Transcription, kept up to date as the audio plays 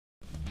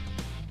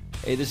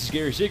Hey, this is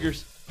Gary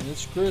Segars. And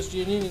this is Chris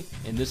Giannini.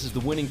 And this is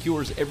the Winning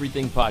Cures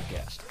Everything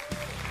podcast.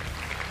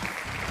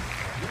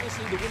 You're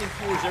listening to Winning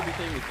Cures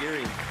Everything with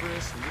Gary and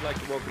Chris, and we'd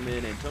like to welcome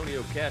in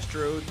Antonio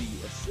Castro, the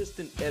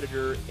assistant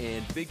editor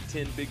and Big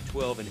 10, Big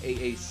 12, and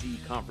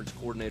AAC Conference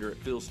Coordinator at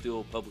Phil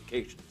Steele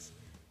Publications.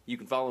 You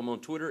can follow him on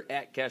Twitter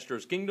at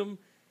Castro's Kingdom,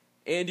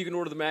 and you can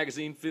order the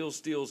magazine Phil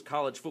Steele's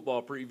College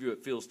Football Preview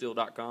at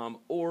philsteele.com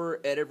or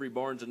at every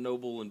Barnes &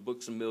 Noble and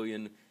Books A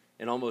Million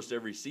and almost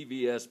every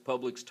CVS,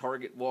 Publix,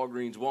 Target,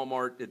 Walgreens,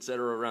 Walmart,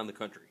 etc. around the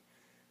country.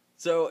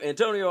 So,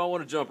 Antonio, I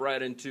want to jump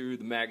right into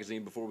the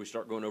magazine before we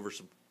start going over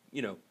some,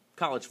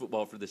 college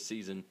football for this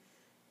season.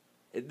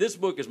 This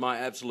book is my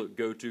absolute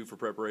go-to for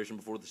preparation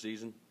before the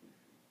season,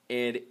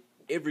 and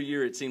every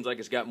year it seems like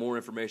it's got more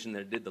information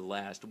than it did the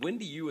last. When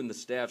do you and the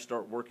staff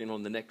start working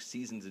on the next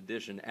season's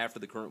edition after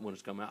the current one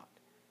has come out?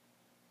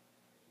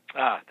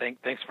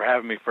 Thanks for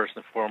having me first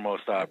and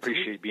foremost. I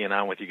appreciate being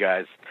on with you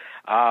guys.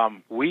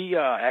 We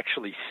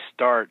actually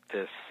start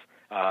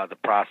the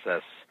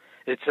process.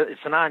 It's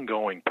an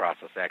ongoing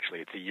process,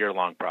 actually. It's a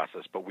year-long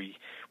process, but we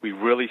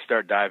really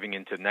start diving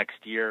into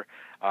next year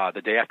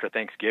the day after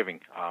Thanksgiving.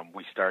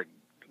 We start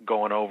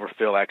going over.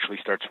 Phil actually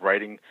starts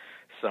writing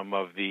some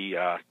of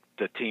the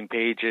team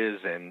pages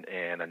and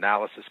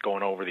analysis,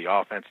 going over the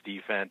offense,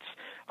 defense,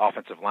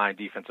 offensive line,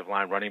 defensive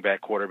line, running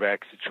back,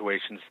 quarterback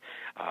situations,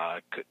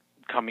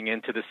 coming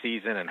into the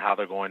season and how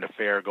they're going to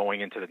fare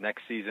going into the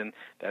next season.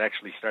 That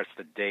actually starts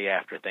the day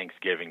after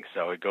Thanksgiving.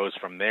 So it goes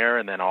from there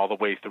and then all the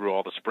way through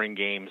all the spring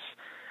games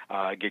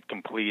get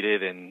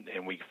completed,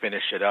 and we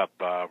finish it up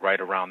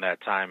right around that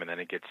time, and then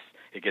it gets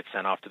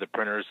sent off to the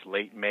printers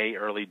late May,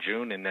 early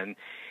June, and then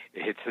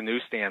it hits the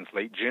newsstands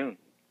late June.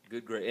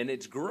 Good, great. And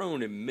it's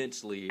grown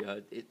immensely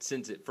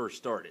since it first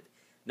started.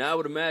 Now, I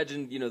would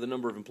imagine, the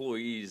number of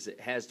employees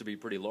has to be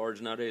pretty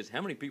large nowadays.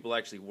 How many people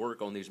actually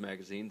work on these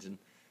magazines,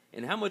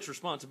 and how much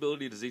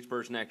responsibility does each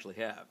person actually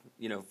have?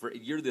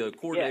 You're the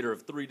coordinator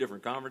of 3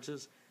 different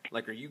conferences.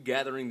 Like, are you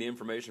gathering the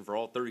information for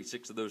all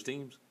 36 of those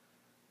teams?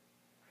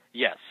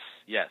 Yes.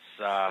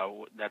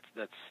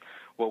 That's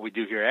what we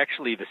do here.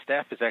 Actually, the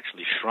staff has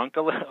actually shrunk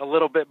a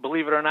little bit,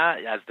 believe it or not,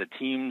 as the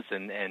teams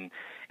and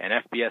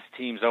FBS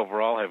teams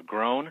overall have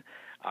grown.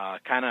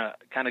 Kind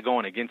of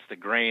going against the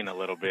grain a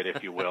little bit,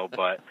 if you will.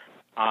 But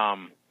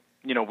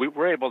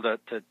we're able to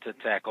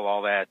tackle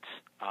all that.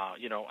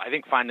 I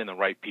think finding the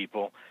right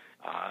people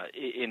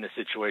in the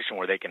situation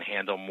where they can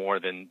handle more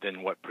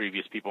than what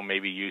previous people may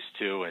be used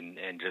to,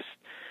 and just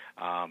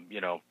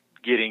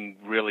getting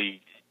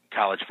really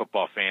college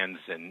football fans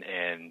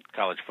and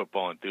college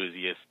football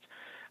enthusiasts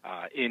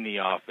in the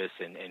office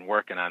and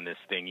working on this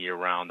thing year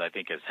round, I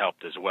think has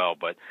helped as well.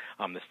 But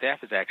the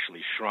staff has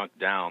actually shrunk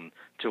down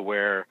to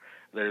where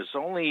there's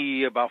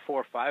only about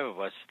 4 or 5 of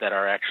us that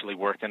are actually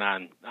working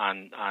on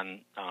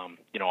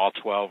all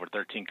 12 or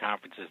 13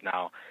 conferences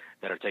now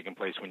that are taking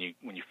place when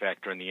you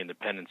factor in the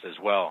independents as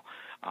well.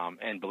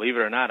 And believe it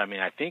or not,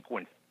 I think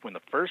when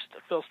the first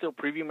Phil Steele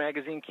Preview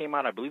magazine came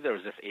out, I believe there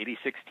was just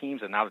 86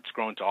 teams, and now it's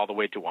grown to all the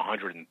way to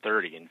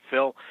 130. And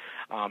Phil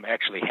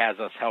actually has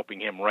us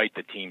helping him write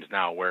the teams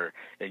now, where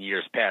in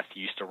years past he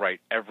used to write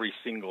every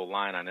single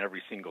line on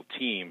every single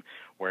team,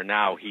 where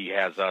now he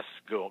has us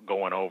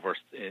going over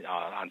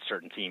on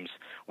certain teams.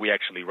 We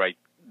actually write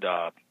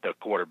the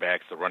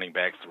quarterbacks, the running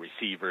backs, the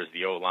receivers,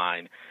 the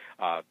O-line,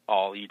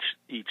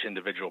 each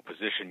individual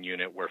position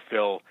unit, where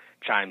Phil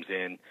chimes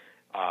in,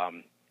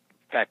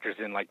 factors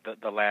in like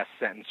the last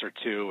sentence or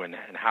two, and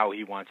how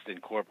he wants to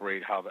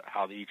incorporate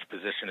how each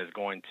position is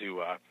going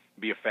to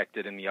be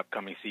affected in the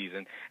upcoming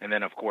season, and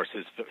then of course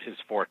his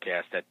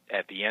forecast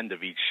at the end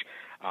of each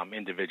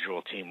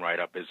individual team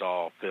write-up is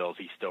all Phil's.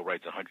 He still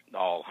writes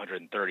all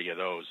 130 of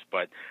those,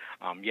 but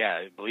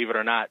believe it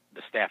or not,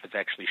 the staff has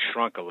actually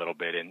shrunk a little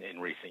bit in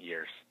recent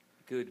years.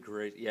 Good,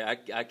 great. Yeah,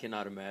 I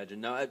cannot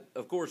imagine. Now,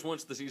 of course,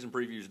 once the season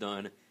preview is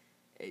done,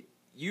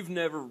 you've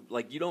never,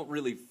 you don't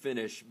really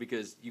finish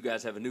because you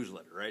guys have a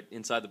newsletter, right,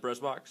 Inside the Press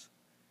Box?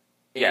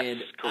 Yes,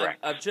 and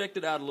correct. I've checked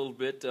it out a little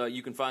bit.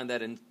 You can find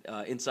that in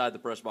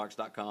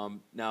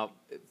InsideThePressBox.com. Now,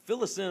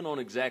 fill us in on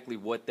exactly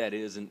what that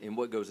is and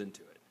what goes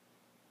into it.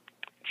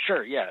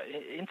 Sure, yeah.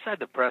 Inside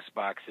the Press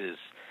Box is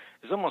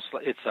almost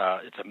it's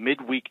a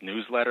midweek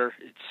newsletter.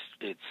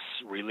 It's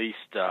released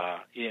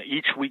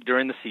each week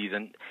during the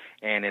season,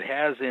 and it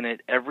has in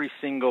it every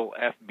single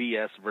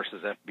FBS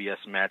versus FBS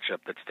matchup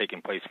that's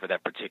taking place for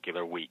that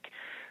particular week.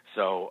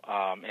 So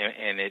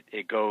and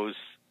it goes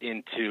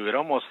into, it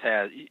almost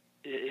has,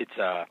 it's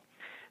a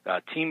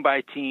team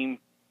by team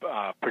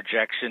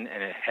projection,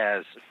 and it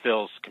has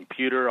Phil's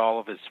computer, all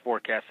of his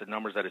forecasted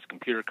numbers that his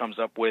computer comes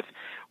up with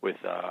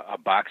a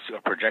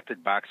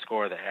projected box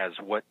score that has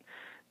what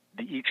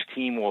each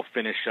team will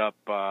finish up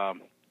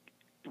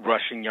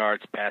rushing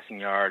yards, passing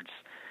yards,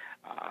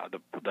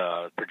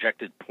 the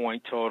projected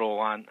point total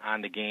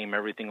on the game,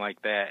 everything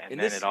like that. And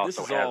then it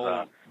also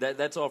has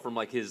that's all from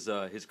his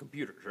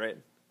computers, right?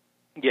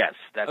 Yes,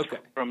 that's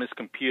from his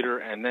computer.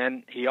 And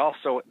then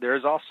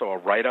there's also a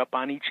write up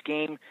on each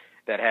game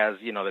that has,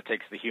 that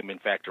takes the human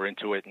factor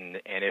into it, and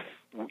if,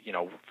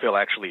 Phil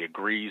actually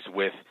agrees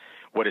with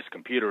what his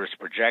computer is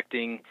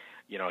projecting,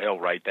 he'll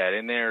write that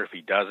in there. If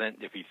he doesn't,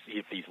 if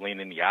he's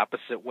leaning the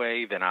opposite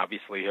way, then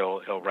obviously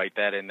he'll write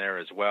that in there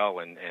as well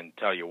and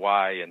tell you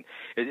why. And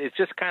it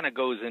just kind of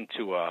goes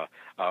into a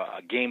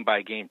game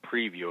by game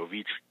preview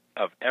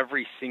of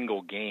every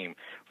single game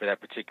for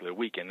that particular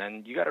week. And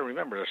then you got to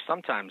remember,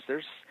 sometimes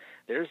there's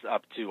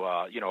up to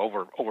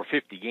over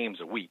 50 games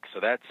a week, so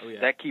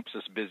that keeps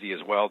us busy as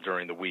well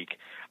during the week,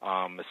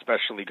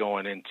 especially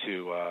going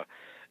into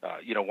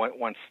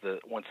once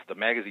the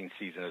magazine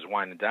season is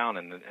winding down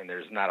and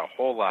there's not a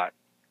whole lot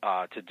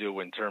to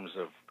do in terms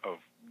of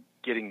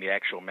getting the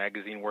actual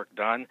magazine work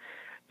done.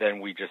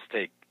 Then we just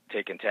take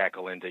and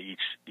tackle into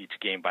each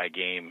game by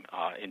game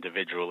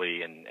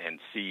individually and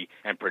see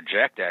and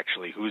project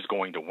actually who's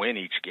going to win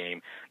each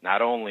game,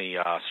 not only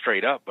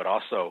straight up but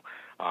also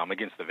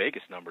against the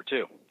Vegas number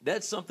too.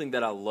 That's something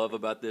that I love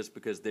about this,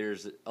 because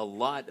there's a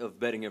lot of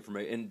betting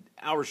information. And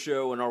our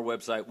show and our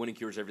website,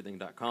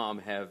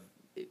 winningcureseverything.com,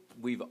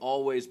 we've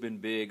always been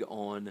big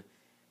on,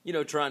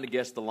 trying to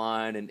guess the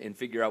line and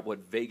figure out what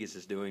Vegas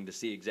is doing to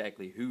see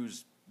exactly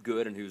who's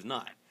good and who's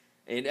not.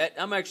 And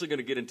I'm actually going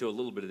to get into a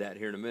little bit of that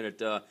here in a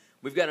minute.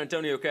 We've got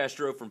Antonio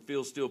Castro from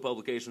Phil Steele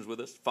Publications with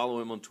us.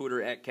 Follow him on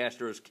Twitter at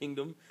Castro's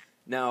Kingdom.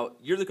 Now,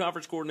 you're the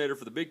conference coordinator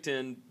for the Big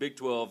 10, Big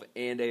 12,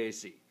 and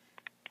AAC.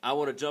 I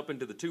want to jump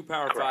into the two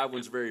Power 5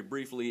 ones very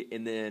briefly,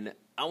 and then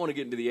I want to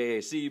get into the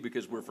AAC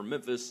because we're from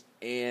Memphis,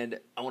 and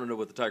I want to know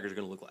what the Tigers are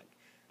going to look like.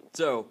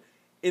 So,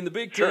 in the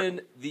Big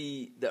Ten,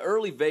 the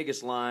early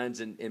Vegas lines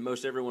and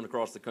most everyone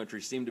across the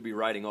country seem to be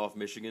writing off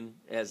Michigan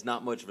as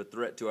not much of a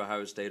threat to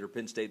Ohio State or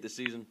Penn State this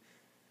season.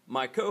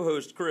 My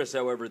co-host, Chris,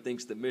 however,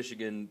 thinks that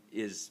Michigan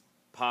is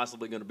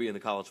possibly going to be in the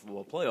college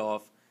football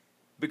playoff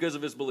because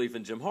of his belief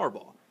in Jim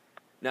Harbaugh.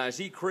 Now, is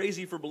he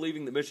crazy for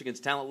believing that Michigan's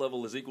talent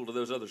level is equal to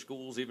those other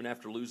schools, even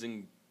after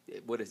losing,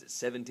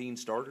 17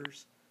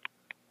 starters?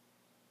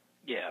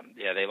 Yeah,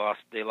 they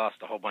lost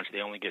a whole bunch. They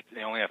only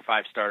have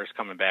 5 starters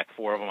coming back,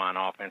 4 of them on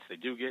offense. They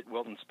do get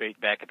Wilton Spate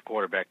back at the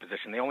quarterback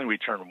position. They only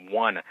return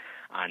 1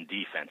 on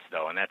defense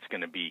though, and that's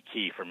going to be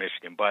key for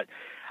Michigan. But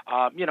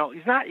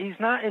he's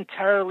not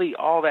entirely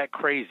all that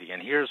crazy,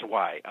 and here's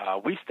why.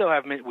 We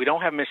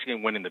don't have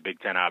Michigan winning the Big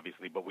Ten,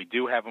 obviously, but we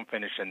do have them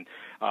finishing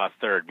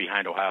third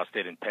behind Ohio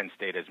State and Penn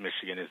State, as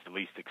Michigan is the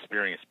least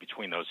experienced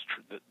between those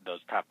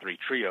top 3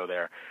 trio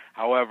there.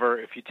 However,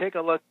 if you take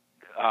a look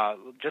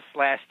just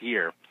last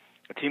year,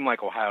 a team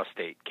like Ohio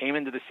State came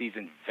into the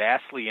season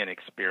vastly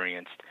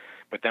inexperienced,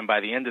 but then by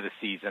the end of the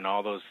season,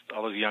 all those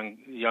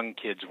young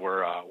kids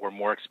were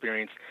more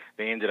experienced.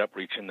 They ended up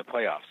reaching the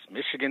playoffs.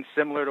 Michigan,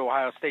 similar to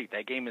Ohio State,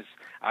 that game is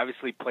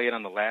obviously played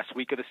on the last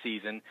week of the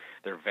season.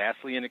 They're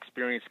vastly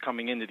inexperienced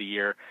coming into the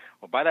year.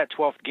 Well, by that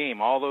 12th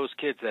game, all those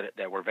kids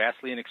that were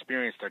vastly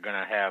inexperienced are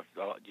going to have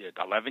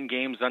 11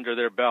 games under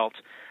their belt,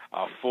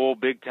 a full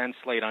Big Ten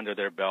slate under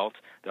their belt.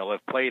 They'll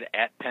have played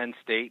at Penn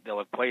State. They'll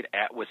have played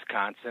at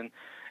Wisconsin.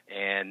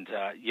 And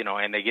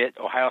they get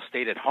Ohio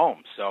State at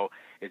home. So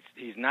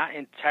he's not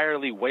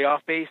entirely way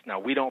off base. Now,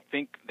 we don't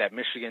think that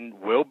Michigan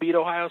will beat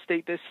Ohio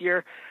State this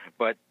year,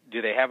 but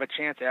do they have a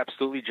chance?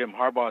 Absolutely. Jim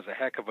Harbaugh is a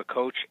heck of a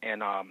coach,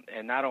 and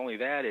not only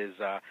that is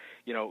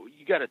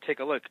you got to take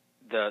a look.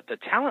 The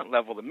talent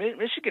level that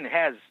Michigan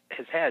has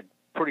had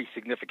pretty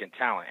significant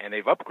talent, and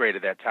they've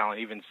upgraded that talent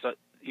even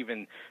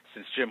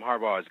since Jim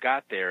Harbaugh has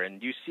got there.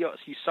 And you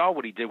saw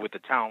what he did with the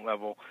talent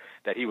level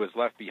that he was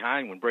left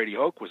behind when Brady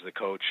Hoke was the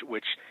coach,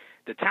 which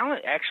the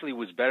talent actually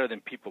was better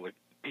than people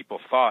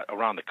thought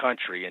around the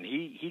country, and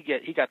he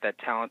got that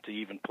talent to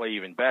even play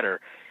even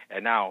better.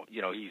 And now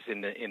he's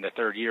in the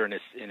third year in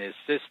his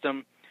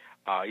system.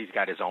 He's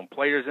got his own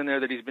players in there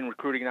that he's been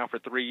recruiting now for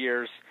 3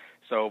 years.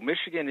 So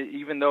Michigan,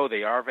 even though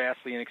they are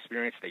vastly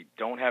inexperienced, they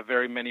don't have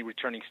very many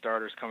returning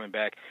starters coming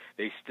back.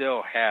 They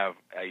still have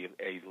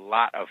a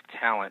lot of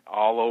talent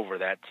all over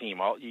that team,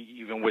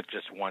 even with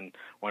just one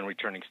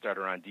returning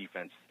starter on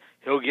defense.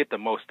 He'll get the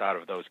most out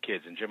of those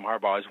kids, and Jim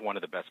Harbaugh is one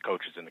of the best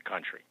coaches in the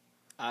country.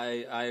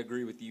 I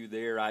agree with you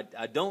there.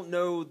 I don't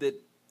know that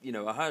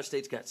Ohio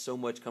State's got so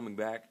much coming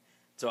back.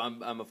 So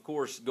I'm of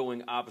course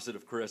going opposite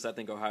of Chris. I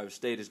think Ohio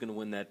State is going to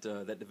win that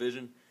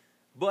division.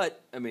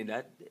 But I mean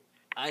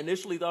I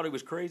initially thought he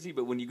was crazy,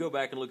 but when you go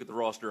back and look at the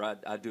roster,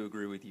 I do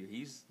agree with you.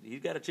 He's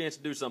got a chance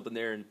to do something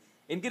there,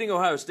 and getting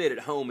Ohio State at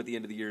home at the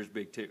end of the year is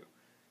big too.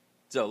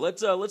 So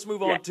let's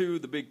move on to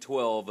the Big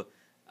 12.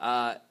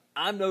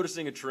 I'm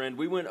noticing a trend.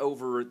 We went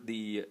over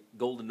the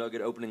Golden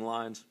Nugget opening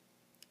lines,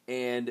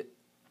 and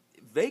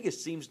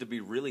Vegas seems to be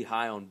really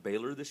high on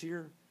Baylor this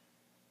year.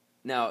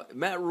 Now,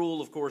 Matt Rule,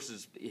 of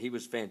course, he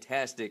was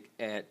fantastic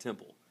at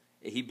Temple.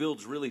 He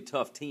builds really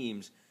tough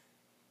teams.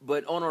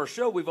 But on our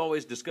show, we've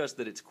always discussed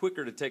that it's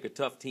quicker to take a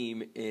tough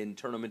team and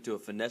turn them into a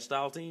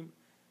finesse-style team,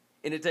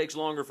 and it takes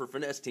longer for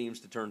finesse teams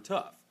to turn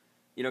tough.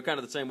 Kind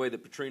of the same way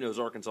that Petrino's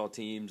Arkansas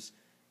teams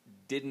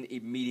didn't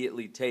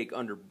immediately take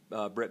under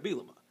Brett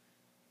Bielema.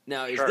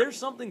 Now, is there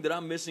something that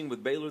I'm missing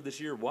with Baylor this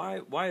year?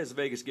 Why is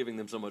Vegas giving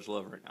them so much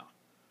love right now?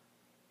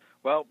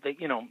 Well,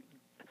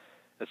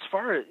 As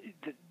far as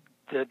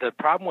the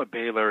problem with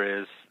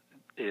Baylor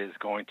is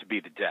going to be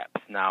the depth.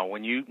 Now,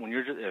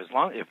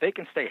 if they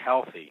can stay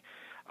healthy,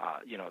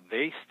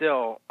 they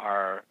still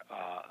are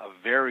a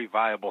very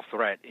viable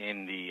threat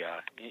in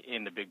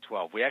the Big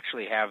 12. We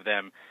actually have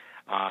them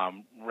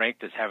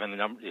ranked as having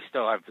they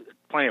still have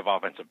plenty of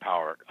offensive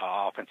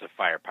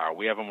firepower.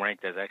 We have them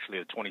ranked as actually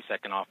the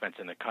 22nd offense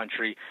in the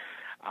country.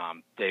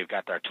 They've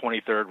got their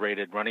 23rd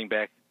rated running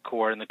back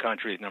core in the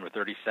country, is number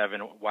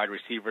 37 wide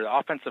receiver. The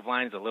offensive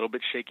line is a little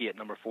bit shaky at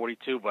number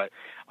 42, but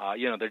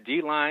their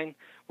D line,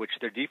 which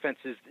their defense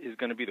is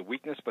going to be the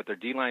weakness, but their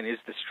D line is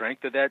the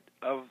strength of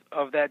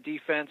that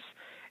defense.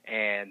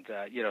 And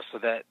so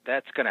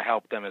that's going to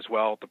help them as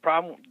well.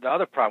 The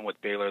other problem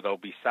with Baylor, though,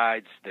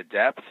 besides the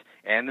depth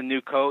and the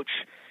new coach,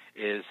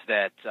 is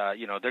that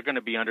they're going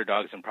to be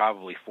underdogs in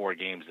probably 4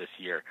 games this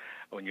year.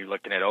 When you're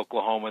looking at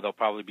Oklahoma, they'll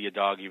probably be a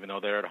dog even though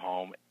they're at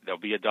home. They'll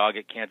be a dog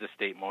at Kansas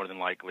State more than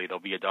likely. They'll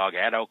be a dog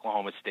at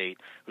Oklahoma State,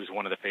 who's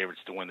one of the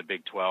favorites to win the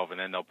Big 12, and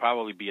then they'll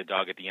probably be a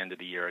dog at the end of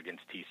the year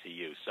against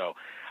TCU. So,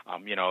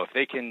 if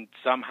they can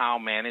somehow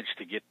manage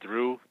to get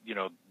through,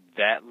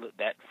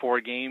 that 4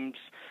 games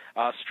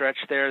stretch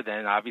there,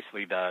 then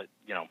obviously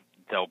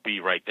they'll be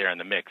right there in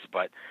the mix.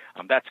 But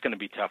that's going to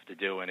be tough to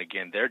do. And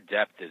again, their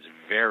depth is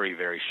very,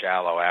 very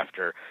shallow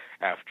after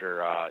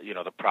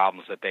the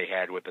problems that they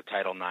had with the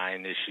Title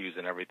IX issues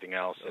and everything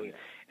else,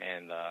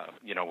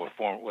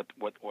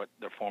 what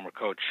their former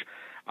coach,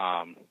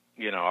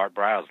 Art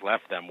Briles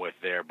left them with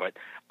there. But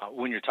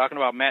when you're talking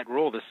about Matt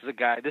Rule, this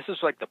is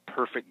like the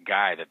perfect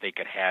guy that they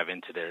could have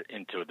into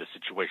the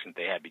situation that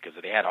they had, because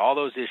they had all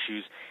those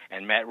issues,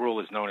 and Matt Rule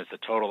is known as the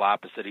total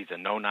opposite. He's a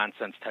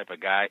no-nonsense type of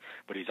guy,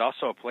 but he's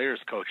also a player's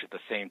coach at the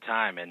same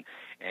time. And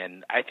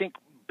I think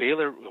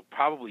Baylor will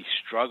probably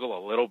struggle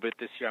a little bit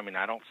this year. I mean,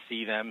 I don't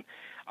see them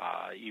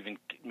even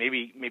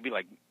maybe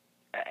like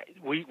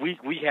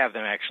we have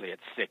them actually at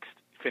 6th,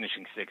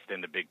 finishing 6th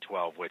in the Big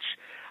 12, which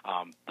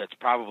that's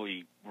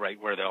probably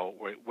right where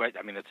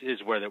that is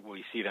where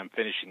we see them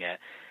finishing at.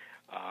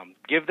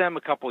 Give them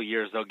a couple of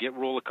years. They'll get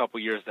Rule a couple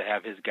of years to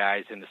have his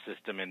guys in the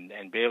system,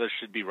 and Baylor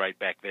should be right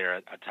back there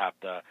atop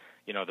the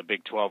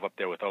Big 12 up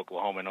there with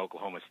Oklahoma and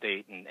Oklahoma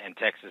State and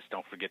Texas.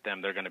 Don't forget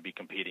them; they're going to be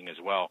competing as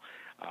well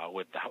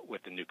with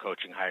the new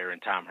coaching hire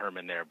and Tom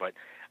Herman there. But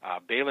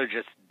Baylor,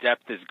 just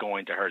depth is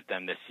going to hurt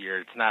them this year.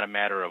 It's not a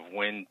matter of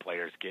when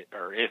players get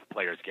or if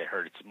players get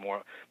hurt. It's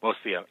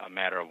mostly a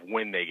matter of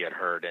when they get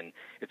hurt, and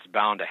it's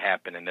bound to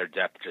happen. And their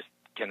depth just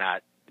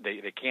cannot.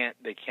 They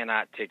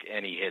cannot take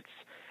any hits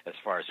as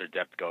far as their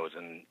depth goes,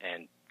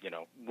 and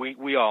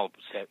we all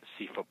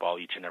see football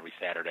each and every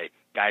Saturday.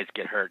 Guys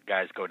get hurt,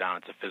 guys go down.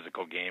 It's a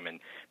physical game, and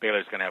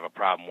Baylor's going to have a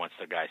problem once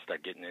the guys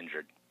start getting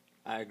injured.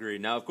 I agree.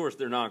 Now, of course,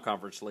 their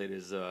non-conference slate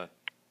is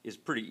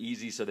pretty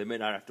easy, so they may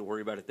not have to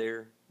worry about it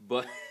there.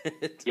 But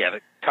yeah,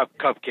 the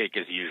cupcake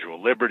as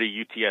usual: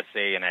 Liberty,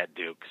 UTSA, and at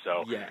Duke.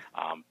 So yeah.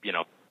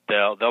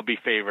 They'll be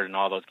favored in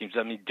all those games.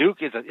 I mean, Duke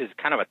is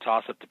kind of a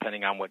toss-up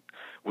depending on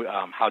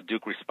how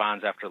Duke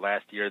responds after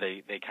last year.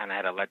 They kind of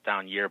had a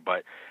letdown year,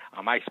 but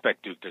I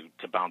expect Duke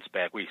to bounce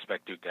back. We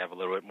expect Duke to have a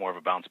little bit more of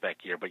a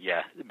bounce-back year. But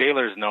yeah,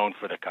 Baylor is known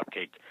for the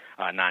cupcake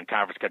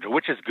non-conference schedule,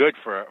 which is good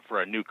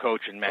for a new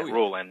coach and Matt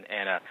Rule and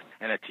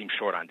a team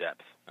short on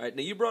depth. All right,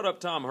 now you brought up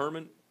Tom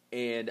Herman,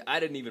 and I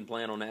didn't even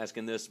plan on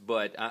asking this,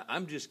 but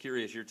I'm just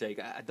curious your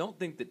take. I don't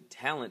think that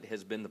talent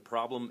has been the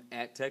problem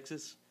at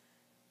Texas.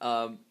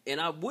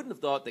 And I wouldn't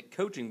have thought that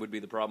coaching would be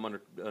the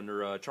problem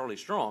under Charlie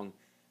Strong.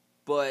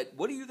 But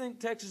what do you think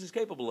Texas is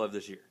capable of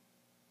this year?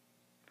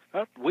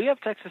 We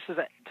have Texas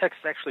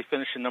actually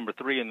finishing number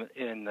 3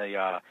 in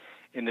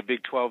the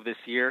Big 12 this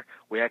year.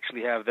 We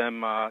actually have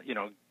them,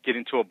 get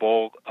into a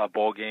bowl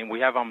game. We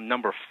have them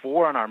number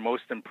 4 on our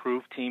most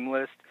improved team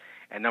list,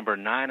 and number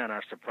 9 on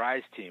our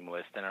surprise team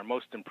list. And our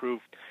most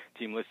improved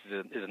team list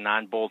is a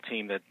non-bowl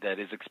team that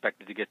is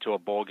expected to get to a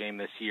bowl game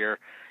this year.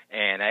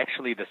 And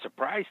actually the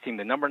surprise team,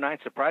 the number 9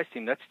 surprise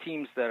team, that's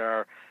teams that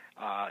are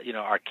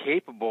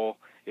capable,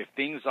 if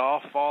things all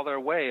fall their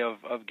way,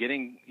 of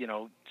getting,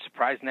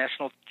 surprise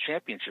national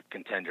championship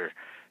contender.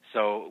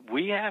 So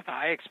we have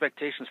high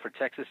expectations for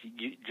Texas,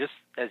 just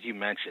as you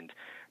mentioned.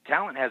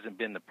 Talent hasn't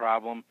been the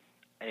problem.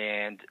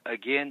 And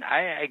again,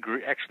 I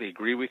actually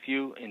agree with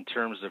you in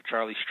terms of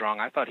Charlie Strong.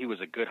 I thought he was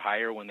a good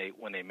hire when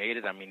they made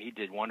it. I mean, he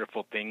did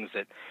wonderful things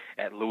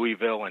at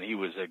Louisville, and he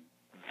was a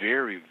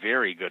very,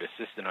 very good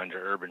assistant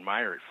under Urban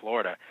Meyer at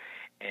Florida.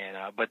 And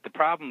but the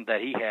problem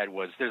that he had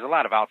was there's a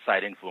lot of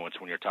outside influence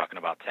when you're talking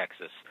about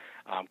Texas,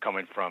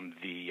 coming from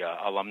the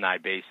alumni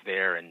base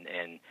there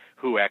and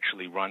who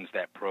actually runs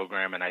that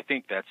program. And I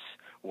think that's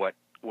what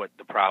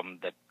the problem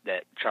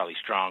that Charlie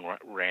Strong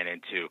ran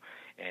into.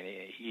 And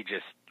he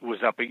just was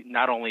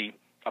not only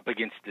up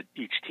against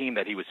each team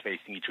that he was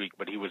facing each week,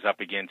 but he was up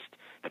against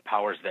the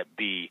powers that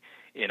be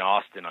in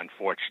Austin,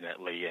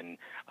 unfortunately. And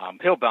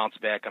he'll bounce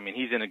back. I mean,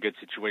 he's in a good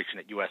situation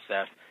at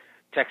USF.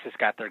 Texas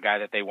got their guy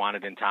that they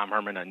wanted in Tom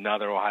Herman,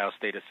 another Ohio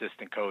State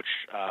assistant coach,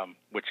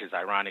 which is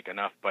ironic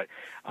enough. But,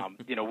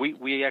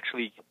 we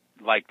actually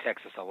like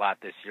Texas a lot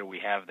this year. We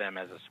have them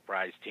as a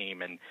surprise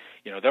team, and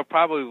they're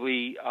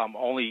probably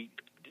only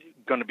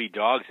going to be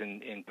dogs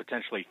in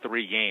potentially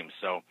 3 games.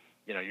 So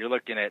you're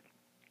looking at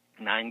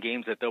 9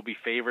 games that they'll be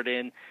favored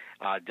in.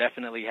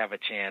 Definitely have a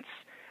chance.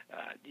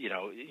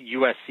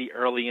 USC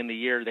early in the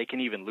year, they can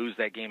even lose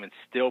that game and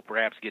still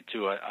perhaps get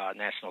to a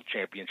national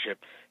championship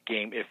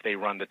game if they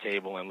run the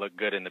table and look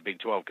good in the Big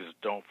 12, because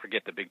don't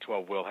forget the Big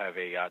 12 will have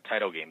a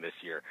title game this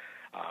year,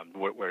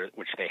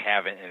 which they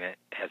haven't, and it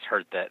has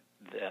hurt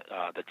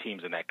the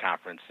teams in that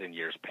conference in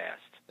years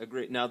past.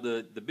 Agreed. Now,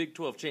 the Big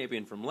 12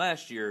 champion from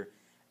last year,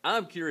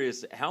 I'm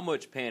curious, how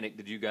much panic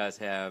did you guys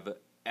have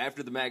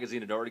after the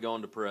magazine had already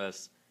gone to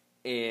press,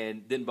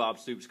 and then Bob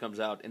Stoops comes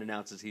out and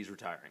announces he's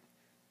retiring?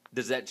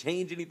 Does that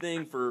change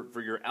anything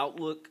for your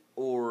outlook,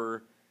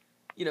 or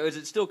is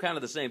it still kind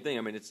of the same thing?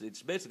 I mean,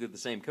 it's basically the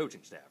same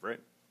coaching staff, right?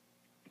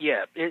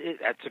 Yeah,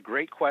 that's a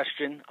great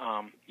question.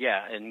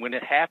 And when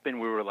it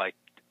happened, we were like,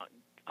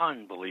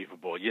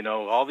 unbelievable.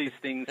 All these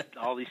things,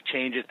 all these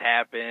changes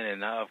happen,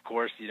 and of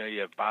course,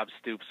 you have Bob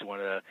Stoops, one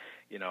of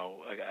the,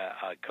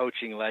 a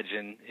coaching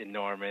legend in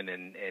Norman,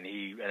 and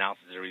he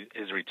announces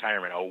his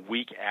retirement a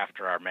week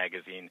after our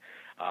magazine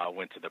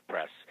went to the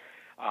press.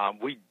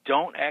 We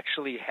don't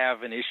actually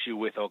have an issue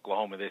with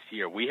Oklahoma this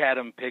year. We had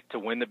them picked to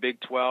win the Big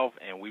 12,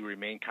 and we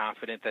remain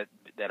confident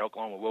that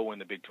Oklahoma will win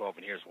the Big 12,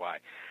 and here's why.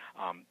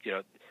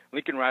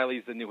 Lincoln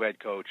Riley's the new head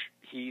coach.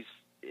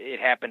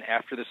 It happened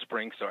after the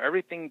spring, so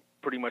everything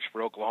pretty much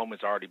for Oklahoma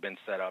has already been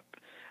set up.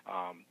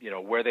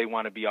 Where they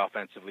want to be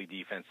offensively,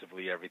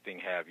 defensively, everything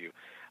have you.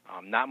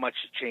 Not much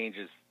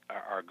changes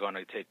are going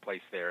to take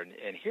place there.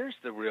 And here's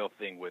the real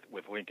thing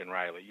with Lincoln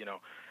Riley.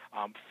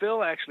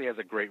 Phil actually has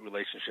a great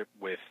relationship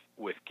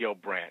with Gil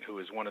Brandt, who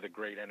is one of the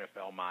great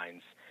NFL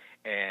minds,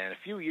 and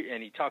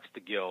he talks to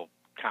Gil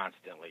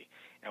constantly.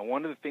 And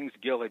one of the things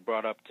Gil had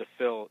brought up to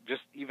Phil,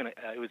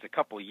 it was a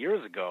couple of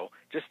years ago,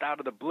 just out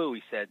of the blue,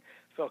 he said,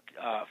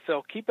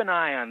 Phil, keep an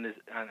eye on this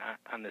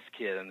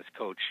kid, on this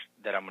coach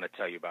that I'm going to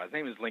tell you about. His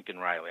name is Lincoln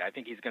Riley. I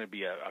think he's going to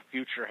be a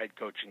future head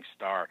coaching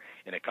star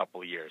in a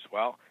couple of years.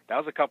 Well, that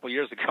was a couple of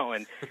years ago,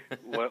 and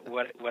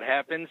what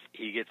happens?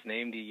 He gets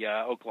named the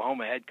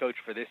Oklahoma head coach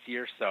for this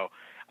year. So,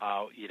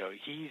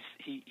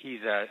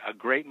 he's a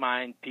great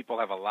mind. People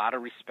have a lot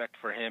of respect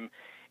for him.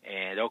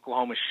 And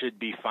Oklahoma should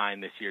be fine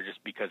this year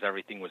just because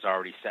everything was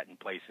already set in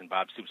place, and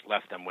Bob Stoops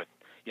left them with,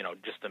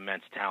 just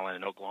immense talent,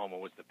 and Oklahoma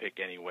was the pick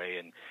anyway.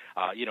 And,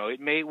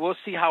 we'll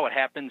see how it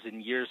happens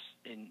in years,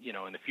 in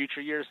the future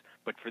years.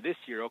 But for this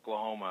year,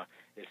 Oklahoma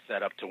is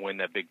set up to win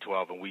that Big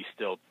 12, and we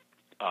still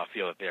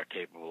feel that they're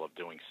capable of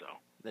doing so.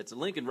 That's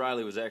Lincoln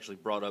Riley was actually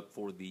brought up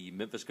for the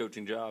Memphis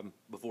coaching job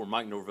before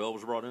Mike Norvell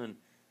was brought in.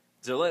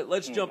 So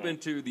let's jump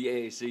into the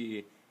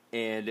AAC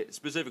and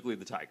specifically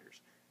the Tigers.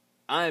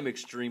 I am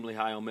extremely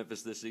high on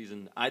Memphis this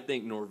season. I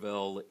think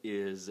Norvell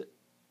is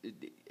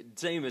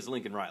same as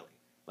Lincoln Riley.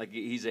 Like,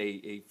 he's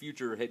a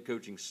future head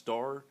coaching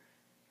star.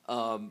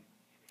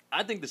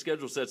 I think the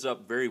schedule sets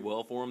up very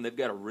well for them. They've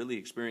got a really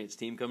experienced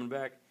team coming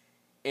back.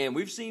 And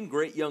we've seen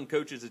great young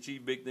coaches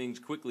achieve big things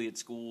quickly at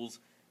schools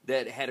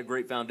that had a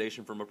great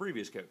foundation from a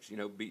previous coach.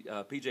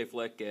 P.J.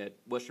 Fleck at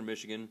Western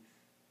Michigan,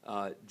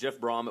 Jeff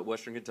Brom at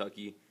Western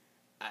Kentucky.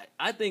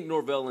 I think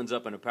Norvell ends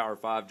up in a Power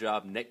 5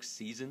 job next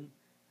season,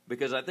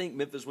 because I think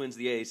Memphis wins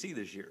the AAC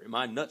this year. Am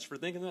I nuts for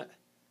thinking that?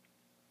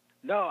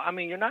 No, I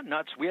mean, you're not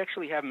nuts. We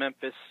actually have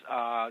Memphis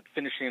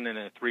finishing in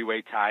a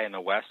 3-way tie in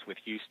the West with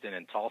Houston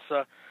and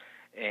Tulsa.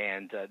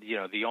 And,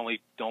 the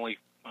only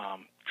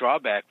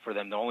drawback for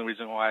them, the only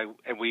reason why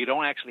we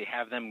don't actually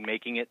have them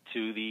making it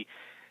to the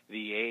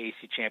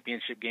AAC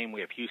championship game,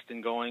 we have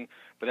Houston going,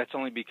 but that's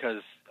only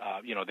because,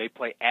 they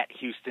play at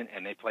Houston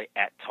and they play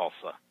at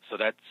Tulsa. So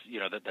that's,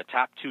 the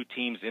top 2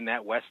 teams in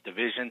that West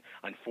division.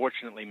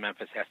 Unfortunately,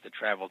 Memphis has to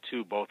travel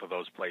to both of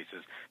those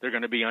places. They're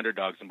going to be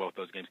underdogs in both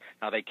those games.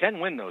 Now, they can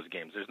win those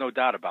games. There's no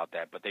doubt about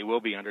that, but they will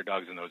be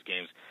underdogs in those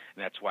games,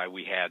 and that's why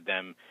we had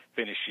them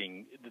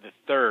finishing the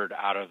 3rd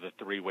out of the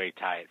 3-way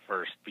tie at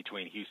first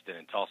between Houston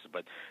and Tulsa.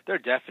 But they're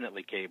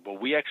definitely capable.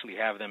 We actually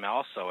have them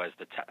also as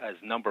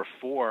number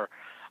 4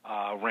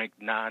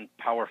 ranked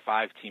non-Power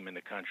 5 team in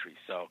the country.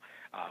 So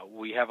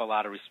we have a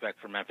lot of respect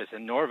for Memphis,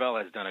 and Norvell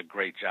has done a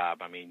great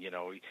job. I mean, he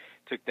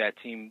took that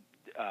team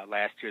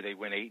last year. They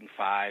went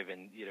 8-5,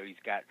 and he's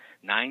got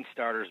 9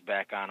 starters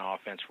back on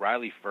offense.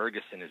 Riley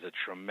Ferguson is a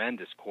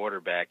tremendous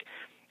quarterback.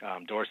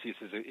 Dorsey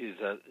is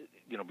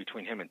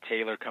between him and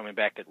Taylor coming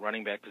back at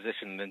running back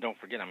position, and then don't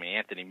forget,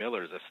 Anthony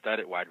Miller is a stud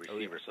at wide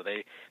receiver. So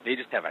they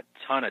just have a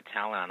ton of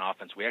talent on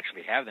offense. We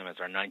actually have them as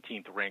our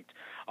 19th ranked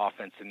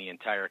offense in the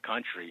entire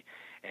country.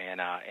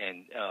 And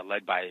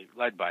led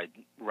by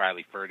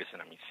Riley Ferguson.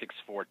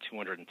 6'4",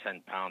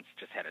 210 pounds,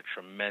 just had a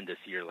tremendous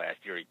year last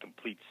year.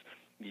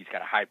 He's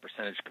got a high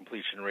percentage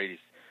completion rate. He's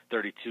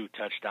 32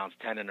 touchdowns,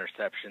 10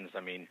 interceptions.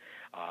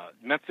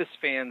 Memphis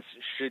fans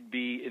should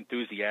be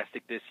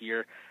enthusiastic this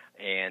year,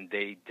 and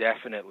they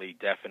definitely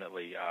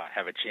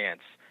have a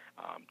chance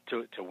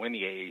to win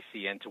the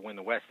AAC and to win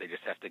the West. They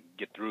just have to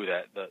get through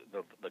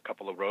the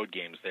couple of road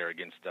games there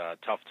against a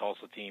tough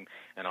Tulsa team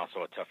and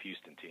also a tough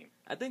Houston team.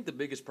 I think the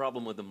biggest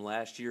problem with them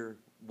last year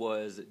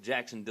was that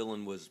Jackson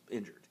Dillon was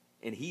injured,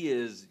 and he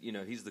is,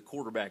 he's the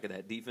quarterback of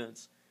that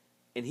defense,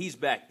 and he's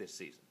back this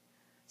season.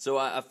 So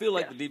I feel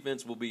like the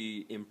defense will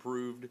be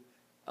improved.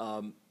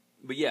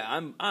 But yeah,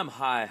 I'm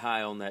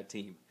high on that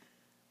team.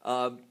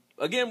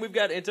 Again, we've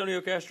got Antonio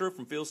Castro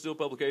from Phil Steele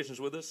Publications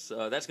with us.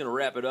 That's going to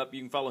wrap it up.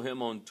 You can follow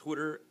him on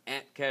Twitter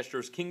at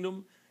Castro's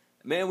Kingdom.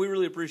 Man, we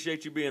really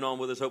appreciate you being on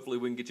with us. Hopefully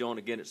we can get you on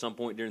again at some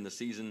point during the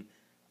season.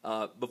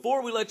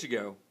 Before we let you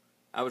go,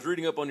 I was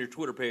reading up on your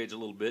Twitter page a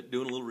little bit,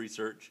 doing a little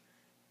research.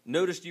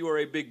 Noticed you are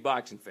a big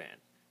boxing fan.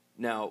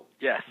 Now,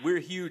 we're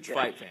huge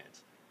fight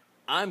fans.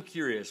 I'm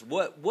curious,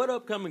 what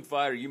upcoming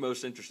fight are you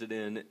most interested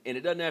in? And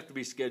it doesn't have to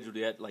be scheduled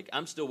yet. Like,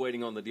 I'm still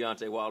waiting on the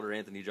Deontay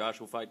Wilder-Anthony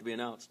Joshua fight to be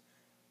announced.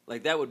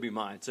 Like, that would be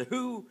mine. So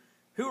who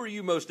are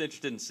you most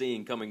interested in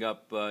seeing coming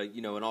up,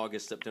 in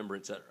August, September,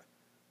 et cetera?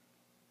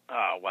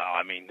 Oh, well,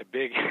 I mean, the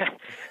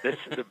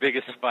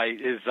biggest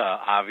fight is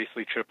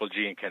obviously Triple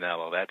G and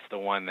Canelo. That's the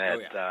one that,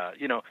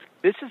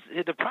 this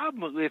is the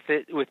problem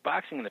with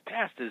boxing in the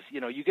past is,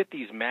 you get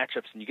these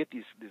matchups and you get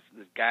these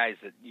guys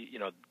that,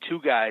 two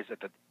guys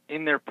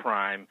in their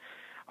prime,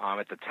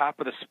 at the top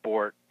of the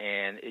sport,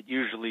 and it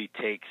usually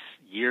takes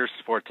years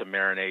for it to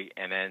marinate,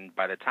 and then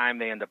by the time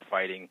they end up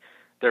fighting,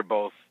 they're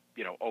both,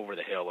 over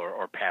the hill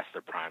or past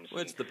their primes.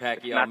 Well, it's the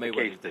Pacquiao not Mayweather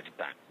the case this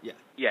time.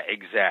 Yeah,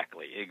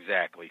 exactly.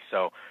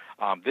 So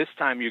this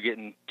time you're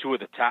getting two of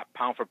the top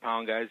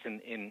pound-for-pound guys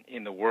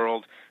in the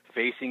world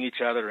facing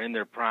each other in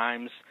their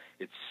primes.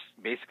 It's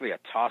basically a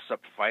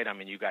toss-up fight. I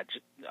mean, you got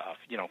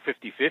 50-50.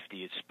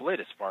 It's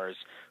split as far as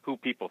who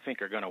people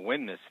think are going to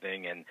win this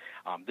thing. And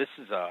this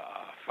is a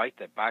fight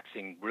that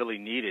boxing really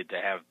needed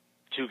to have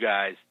two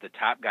guys, the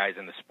top guys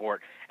in the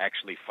sport,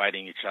 actually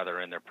fighting each other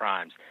in their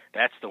primes.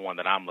 That's the one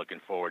that I'm looking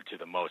forward to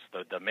the most.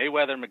 The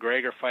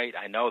Mayweather-McGregor fight,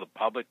 I know the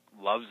public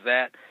loves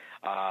that.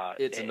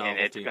 It's a novelty. And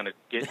it's going to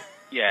get,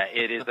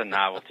 it is a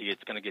novelty.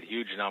 It's going to get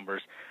huge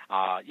numbers.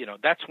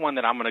 That's one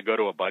that I'm going to go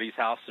to a buddy's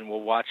house and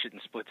we'll watch it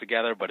and split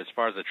together. But as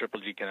far as the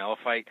Triple G Canelo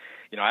fight,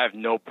 I have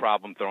no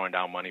problem throwing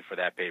down money for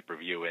that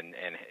pay-per-view and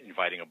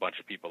inviting a bunch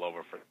of people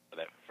over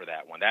for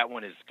that one. That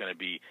one is going to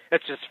be,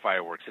 that's just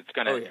fireworks. It's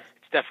going to,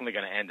 it's definitely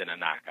going to end in a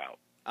knockout.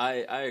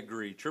 I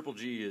agree. Triple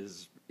G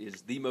is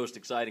the most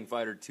exciting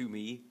fighter to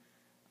me.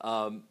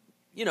 I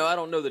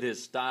don't know that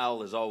his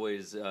style is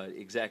always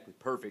exactly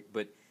perfect,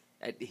 but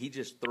he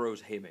just throws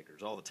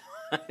haymakers all the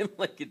time.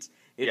 Like it's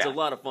a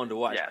lot of fun to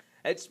watch. Yeah.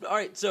 It's all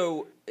right.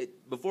 So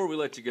before we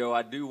let you go,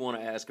 I do want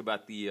to ask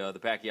about the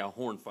Pacquiao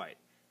Horn fight.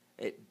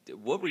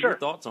 What were your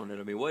thoughts on it?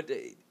 I mean,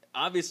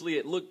 obviously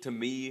it looked to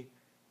me,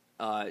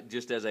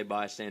 just as a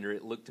bystander,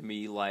 it looked to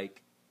me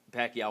like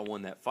Pacquiao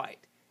won that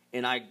fight.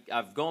 And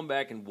I've gone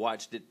back and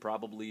watched it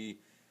probably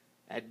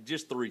at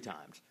just 3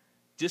 times,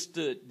 just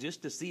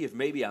to see if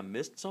maybe I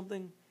missed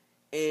something.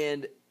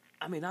 And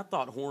I mean, I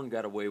thought Horn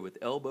got away with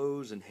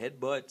elbows and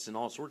headbutts and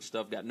all sorts of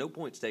stuff, got no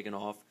points taken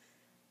off.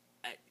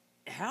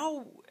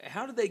 How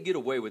did they get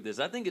away with this?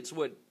 I think it's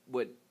what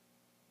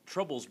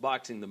troubles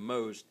boxing the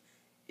most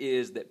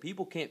is that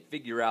people can't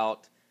figure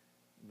out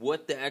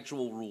what the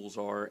actual rules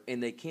are,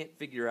 and they can't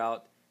figure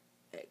out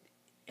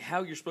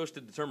how you're supposed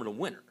to determine a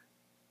winner.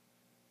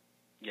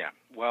 Yeah,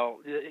 well,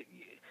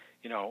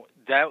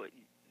 that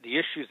the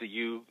issues that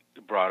you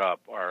brought up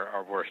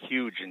were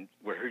huge and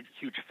were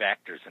huge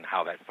factors in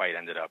how that fight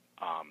ended up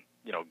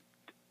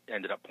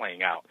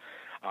playing out.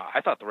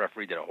 I thought the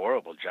referee did a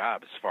horrible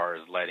job as far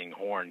as letting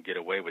Horn get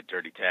away with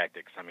dirty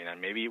tactics. I mean,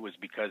 maybe it was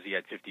because he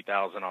had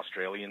 50,000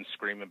 Australians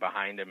screaming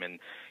behind him and,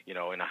 in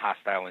a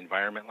hostile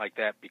environment like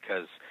that,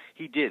 because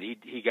he did.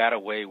 He got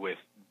away with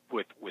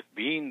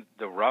being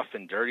the rough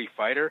and dirty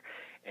fighter.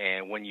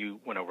 And when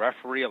a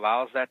referee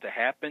allows that to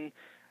happen,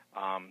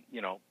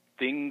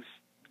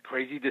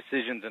 crazy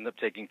decisions end up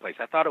taking place.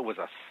 I thought it was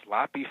a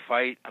sloppy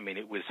fight. I mean,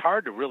 it was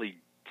hard to really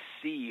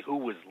see who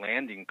was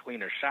landing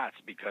cleaner shots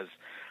because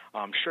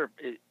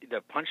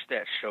the punch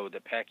stats showed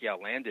that Pacquiao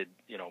landed,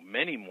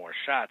 many more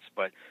shots.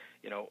 But,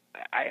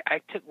 I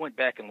went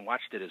back and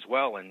watched it as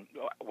well. And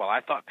while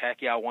I thought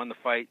Pacquiao won the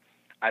fight,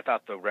 I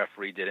thought the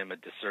referee did him a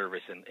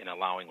disservice in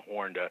allowing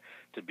Horn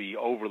to be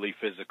overly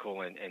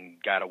physical and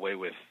got away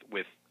with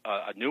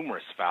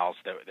numerous fouls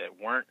that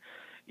weren't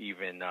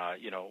even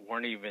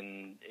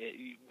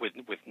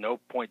with no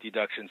point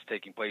deductions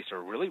taking place,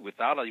 or really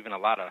without even a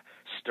lot of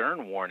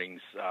stern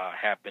warnings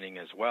happening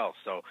as well.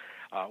 So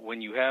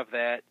when you have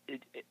that,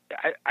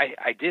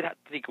 I did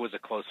think it was a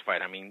close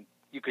fight. I mean,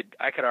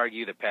 I could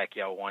argue that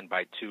Pacquiao won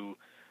by 2.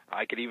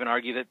 I could even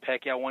argue that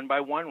Pacquiao won by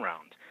 1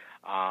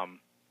 round.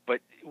 But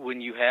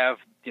when you have,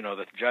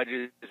 the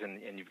judges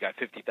and you've got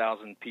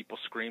 50,000 people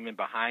screaming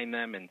behind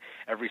them, and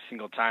every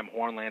single time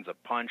Horn lands a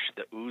punch,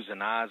 the oohs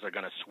and ahs are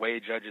going to sway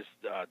judges'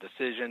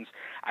 decisions.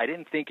 I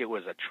didn't think it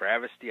was a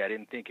travesty. I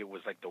didn't think it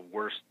was like the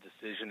worst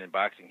decision in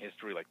boxing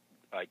history,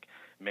 like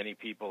many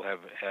people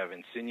have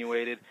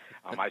insinuated.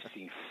 I've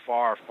seen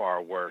far,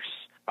 far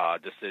worse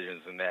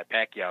decisions than that.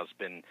 Pacquiao's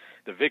been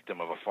the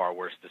victim of a far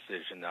worse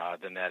decision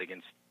than that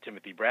against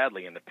Timothy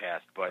Bradley in the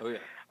past. But,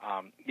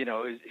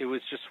 it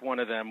was just one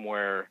of them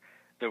where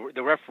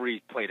the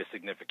referee played a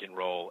significant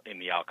role in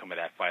the outcome of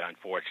that fight,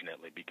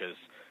 unfortunately, because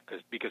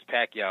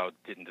Pacquiao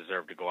didn't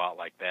deserve to go out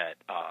like that,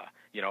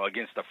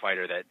 against a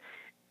fighter that,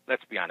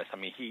 let's be honest, I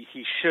mean,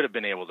 he should have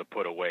been able to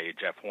put away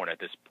Jeff Horn at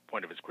this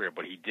point of his career,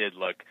 but he did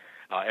look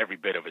every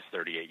bit of his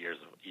 38 years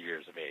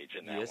of age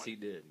in that one. Yes,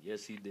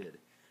 he did.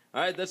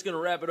 All right, that's going to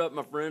wrap it up,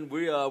 my friend.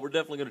 We're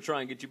definitely going to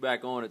try and get you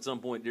back on at some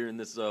point during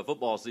this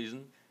football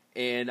season,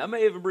 and I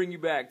may even bring you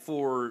back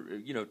for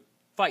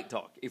fight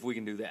talk if we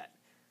can do that.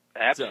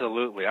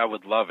 Absolutely, I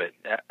would love it.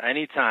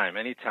 Anytime.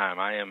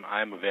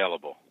 I'm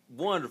available.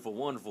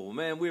 Wonderful,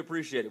 man. We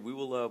appreciate it. We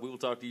will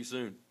talk to you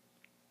soon.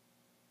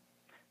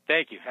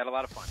 Thank you. Had a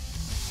lot of fun.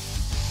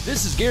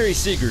 This is Gary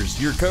Segars,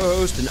 your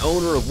co-host and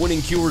owner of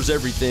Winning Cures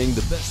Everything,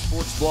 the best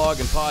sports blog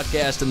and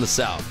podcast in the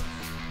South.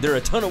 There are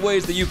a ton of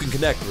ways that you can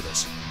connect with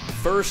us.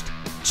 First,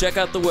 check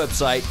out the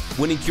website,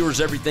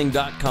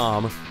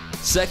 winningcureseverything.com.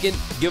 Second,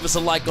 give us a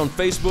like on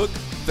Facebook,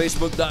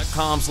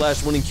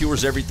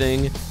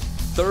 facebook.com/winningcureseverything.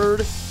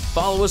 Third,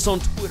 follow us on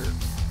Twitter,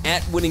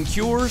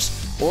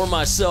 @winningcures, or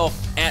myself,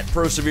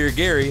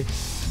 @PersevereGary,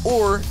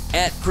 or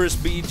 @Chris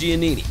B.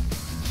 Giannini.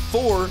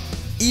 4,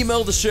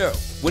 email the show,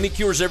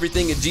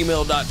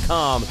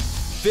 winningcureseverything@gmail.com.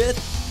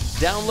 5th,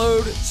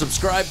 download,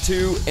 subscribe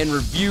to, and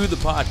review the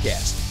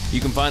podcast. You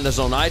can find us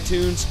on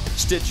iTunes,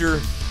 Stitcher,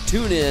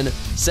 TuneIn,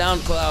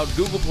 SoundCloud,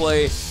 Google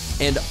Play,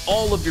 and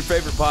all of your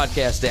favorite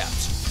podcast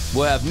apps.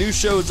 We'll have new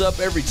shows up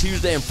every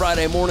Tuesday and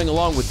Friday morning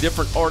along with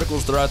different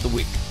articles throughout the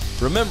week.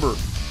 Remember,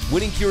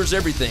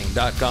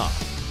 winningcureseverything.com.